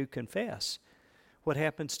never do confess. What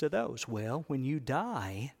happens to those? Well, when you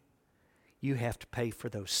die, you have to pay for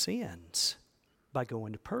those sins by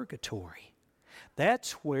going to purgatory.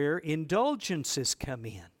 That's where indulgences come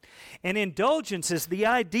in. And indulgences, the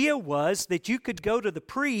idea was that you could go to the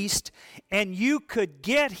priest and you could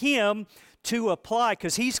get him to apply,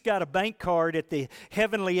 because he's got a bank card at the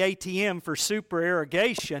heavenly ATM for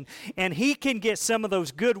supererogation, and he can get some of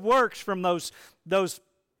those good works from those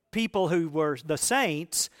people who were the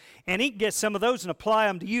saints, and he can get some of those and apply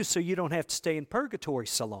them to you so you don't have to stay in purgatory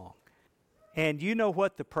so long. And you know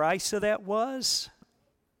what the price of that was?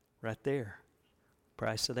 Right there.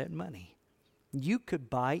 Price of that money. You could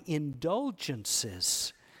buy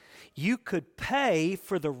indulgences. You could pay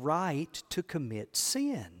for the right to commit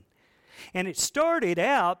sin. And it started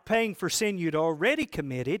out paying for sin you'd already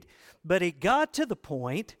committed, but it got to the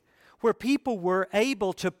point where people were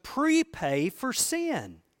able to prepay for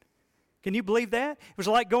sin. Can you believe that? It was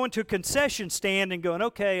like going to a concession stand and going,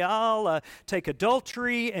 okay, I'll take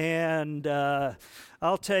adultery and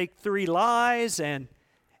I'll take 3 lies, and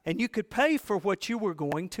you could pay for what you were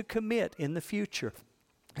going to commit in the future.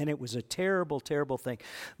 And it was a terrible, terrible thing.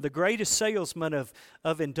 The greatest salesman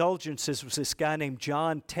of indulgences was this guy named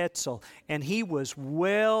John Tetzel, and he was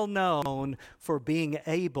well known for being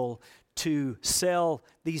able to sell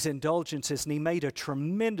these indulgences, and he made a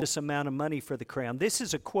tremendous amount of money for the crown. This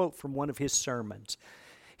is a quote from one of his sermons.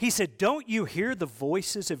 He said, "Don't you hear the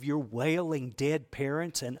voices of your wailing dead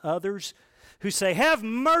parents and others who say, 'Have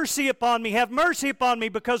mercy upon me, have mercy upon me,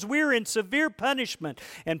 because we're in severe punishment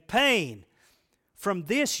and pain. From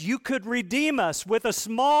this you could redeem us with a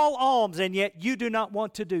small alms, and yet you do not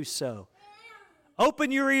want to do so.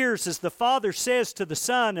 Open your ears, as the father says to the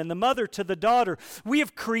son and the mother to the daughter. We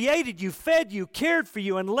have created you, fed you, cared for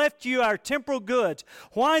you, and left you our temporal goods.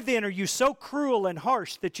 Why then are you so cruel and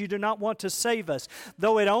harsh that you do not want to save us?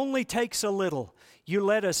 Though it only takes a little, you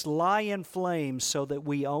let us lie in flames so that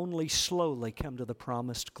we only slowly come to the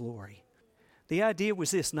promised glory.'" The idea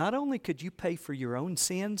was this: not only could you pay for your own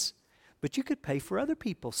sins, but you could pay for other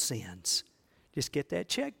people's sins. Just get that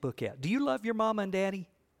checkbook out. Do you love your mama and daddy?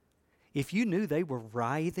 If you knew they were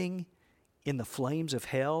writhing in the flames of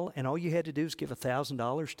hell and all you had to do is give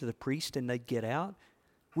 $1,000 to the priest and they'd get out,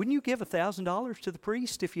 wouldn't you give $1,000 to the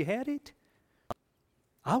priest if you had it?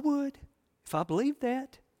 I would, if I believed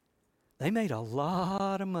that. They made a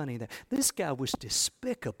lot of money there. This guy was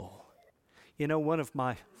despicable. One of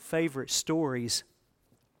my favorite stories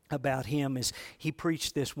about him is he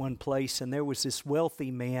preached this one place, and there was this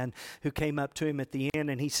wealthy man who came up to him at the end,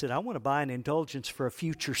 and he said, "I want to buy an indulgence for a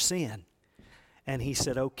future sin." And he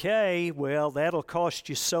said, "Okay, well, that'll cost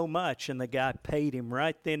you so much." And the guy paid him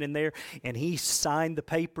right then and there, and he signed the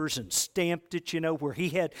papers and stamped it, where he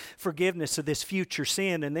had forgiveness of this future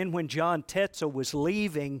sin. And then when John Tetzel was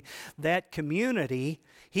leaving that community,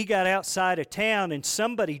 he got outside of town, and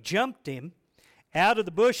somebody jumped him out of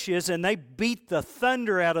the bushes, and they beat the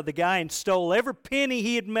thunder out of the guy and stole every penny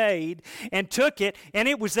he had made and took it, and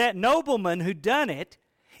it was that nobleman who'd done it.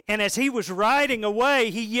 And as he was riding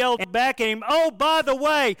away, he yelled back at him, "Oh, by the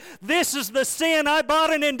way, this is the sin I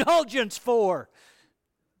bought an indulgence for."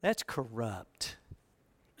 That's corrupt.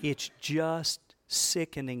 It's just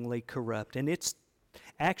sickeningly corrupt. And it's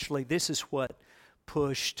actually, this is what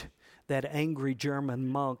pushed that angry German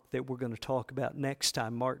monk that we're going to talk about next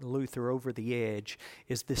time, Martin Luther, over the edge,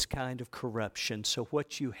 is this kind of corruption. So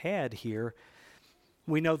what you had here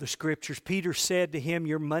We know the scriptures. Peter said to him,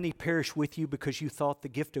 your money perished with you because you thought the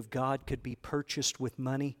gift of God could be purchased with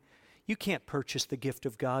money. You can't purchase the gift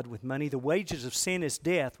of God with money. The wages of sin is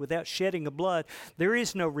death. Without shedding of blood, there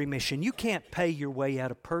is no remission. You can't pay your way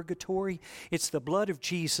out of purgatory. It's the blood of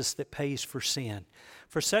Jesus that pays for sin.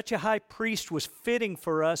 For such a high priest was fitting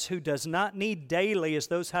for us, who does not need daily as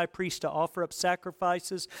those high priests to offer up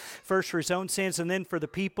sacrifices, first for his own sins and then for the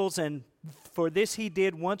people's. And for this he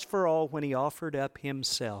did once for all when he offered up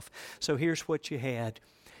himself. So here's what you had.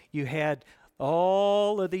 You had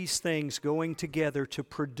all of these things going together to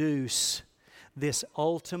produce this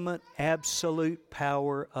ultimate, absolute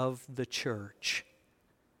power of the church.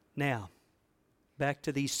 Now, back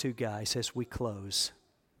to these two guys as we close.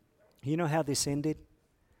 You know how this ended?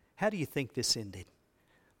 How do you think this ended?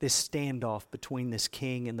 This standoff between this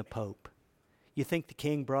king and the pope. You think the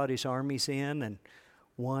king brought his armies in and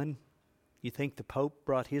won? You think the pope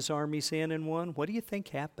brought his armies in and won? What do you think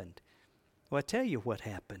happened? Well, I tell you what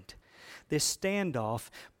happened. This standoff,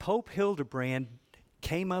 Pope Hildebrand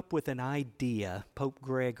came up with an idea, Pope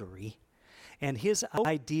Gregory, and his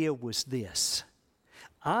idea was this: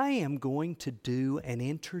 I am going to do an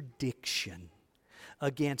interdiction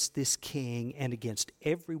against this king and against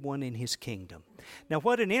everyone in his kingdom. Now,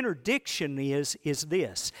 what an interdiction is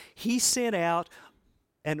this. He sent out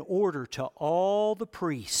an order to all the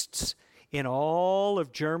priests in all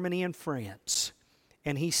of Germany and France.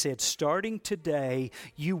 And he said, starting today,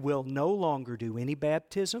 you will no longer do any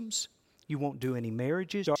baptisms. You won't do any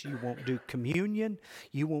marriages. You won't do communion.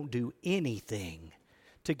 You won't do anything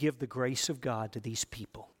to give the grace of God to these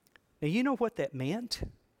people. Now, you know what that meant?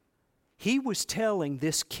 He was telling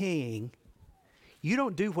this king, you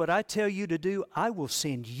don't do what I tell you to do, I will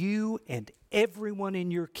send you and everyone in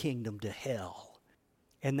your kingdom to hell.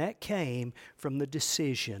 And that came from the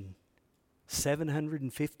decision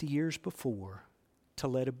 750 years before to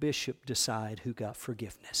let a bishop decide who got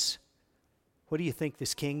forgiveness. What do you think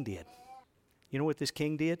this king did? You know what this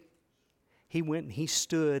king did? He went and he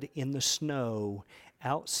stood in the snow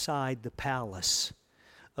outside the palace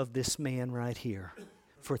of this man right here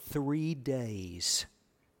for 3 days.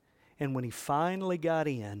 And when he finally got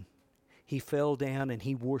in, he fell down and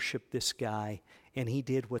he worshiped this guy, and he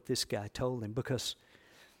did what this guy told him, because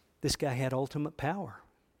this guy had ultimate power.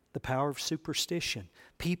 The power of superstition.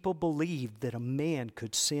 People believed that a man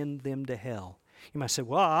could send them to hell. You might say,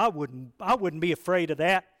 well, I wouldn't be afraid of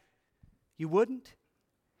that. You wouldn't?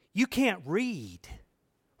 You can't read.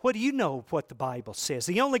 What do you know what the Bible says?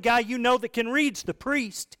 The only guy you know that can read's the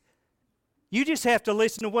priest. You just have to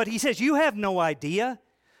listen to what he says. You have no idea.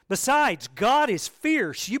 Besides, God is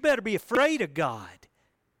fierce. You better be afraid of God.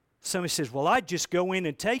 Somebody says, well, I'd just go in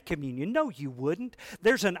and take communion. No, you wouldn't.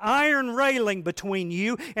 There's an iron railing between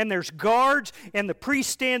you, and there's guards, and the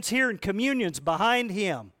priest stands here, and communion's behind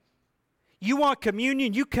him. You want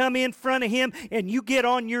communion, you come in front of him, and you get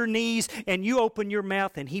on your knees, and you open your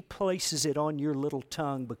mouth, and he places it on your little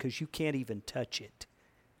tongue because you can't even touch it.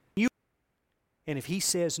 And if he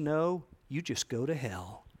says no, you just go to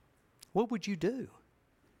hell. What would you do?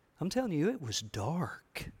 I'm telling you, it was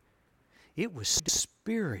dark. It was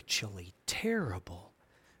spiritually terrible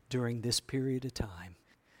during this period of time.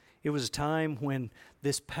 It was a time when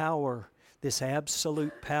this power, this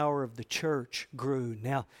absolute power of the church grew.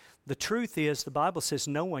 Now, the truth is, the Bible says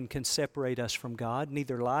no one can separate us from God,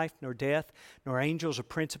 neither life nor death, nor angels or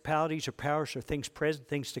principalities or powers or things present,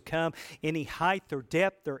 things to come. Any height or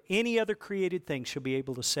depth or any other created thing shall be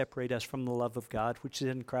able to separate us from the love of God, which is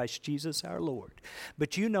in Christ Jesus our Lord.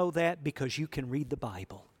 But you know that because you can read the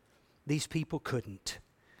Bible. These people couldn't.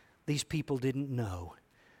 These people didn't know.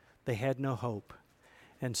 They had no hope.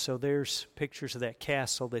 And so there's pictures of that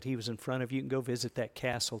castle that he was in front of. You can go visit that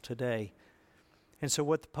castle today. And so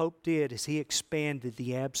what the Pope did is he expanded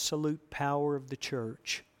the absolute power of the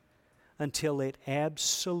church until it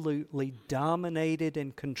absolutely dominated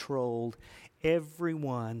and controlled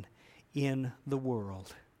everyone in the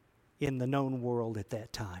world, in the known world at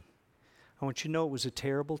that time. I want you to know it was a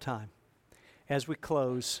terrible time. As we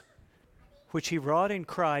close, which he wrought in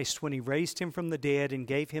Christ when he raised him from the dead and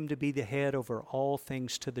gave him to be the head over all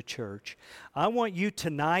things to the church. I want you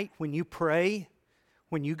tonight, when you pray,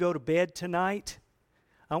 when you go to bed tonight,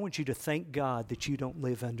 I want you to thank God that you don't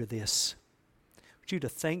live under this. I want you to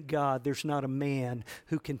thank God there's not a man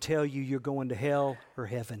who can tell you you're going to hell or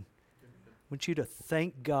heaven. I want you to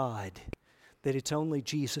thank God that it's only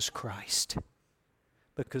Jesus Christ,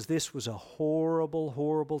 because this was a horrible,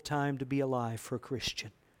 horrible time to be alive for a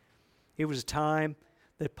Christian. It was a time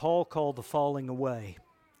that Paul called the falling away,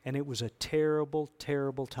 and it was a terrible,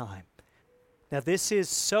 terrible time. Now, this is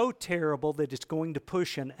so terrible that it's going to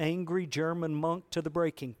push an angry German monk to the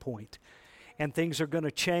breaking point. And things are going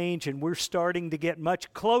to change, and we're starting to get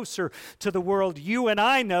much closer to the world you and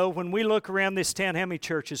I know when we look around this town. How many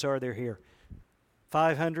churches are there here?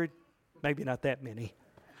 500? Maybe not that many.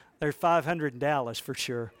 There's 500 in Dallas for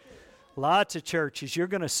sure. Lots of churches. You're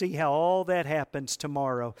going to see how all that happens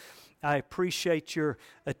tomorrow. I appreciate your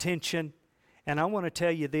attention, and I want to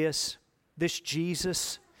tell you this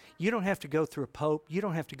Jesus, you don't have to go through a pope. You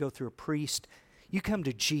don't have to go through a priest. You come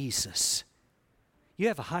to Jesus. You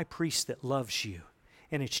have a high priest that loves you,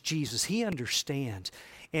 and it's Jesus. He understands,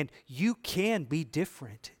 and you can be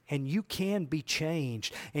different, and you can be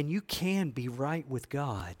changed, and you can be right with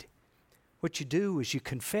God. What you do is you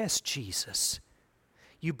confess Jesus.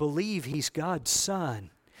 You believe He's God's Son.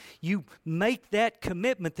 You make that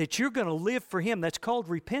commitment that you're going to live for Him. That's called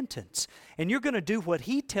repentance. And you're going to do what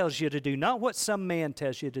He tells you to do, not what some man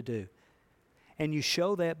tells you to do. And you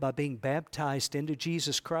show that by being baptized into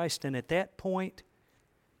Jesus Christ. And at that point,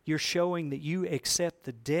 you're showing that you accept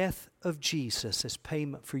the death of Jesus as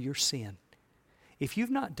payment for your sin. If you've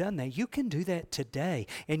not done that, you can do that today.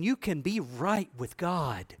 And you can be right with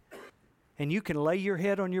God. And you can lay your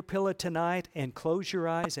head on your pillow tonight and close your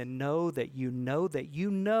eyes and know that you know that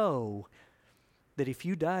if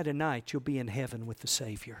you die tonight, you'll be in heaven with the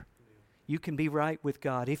Savior. You can be right with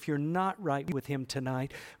God. If you're not right with Him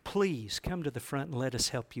tonight, please come to the front and let us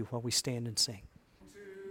help you while we stand and sing.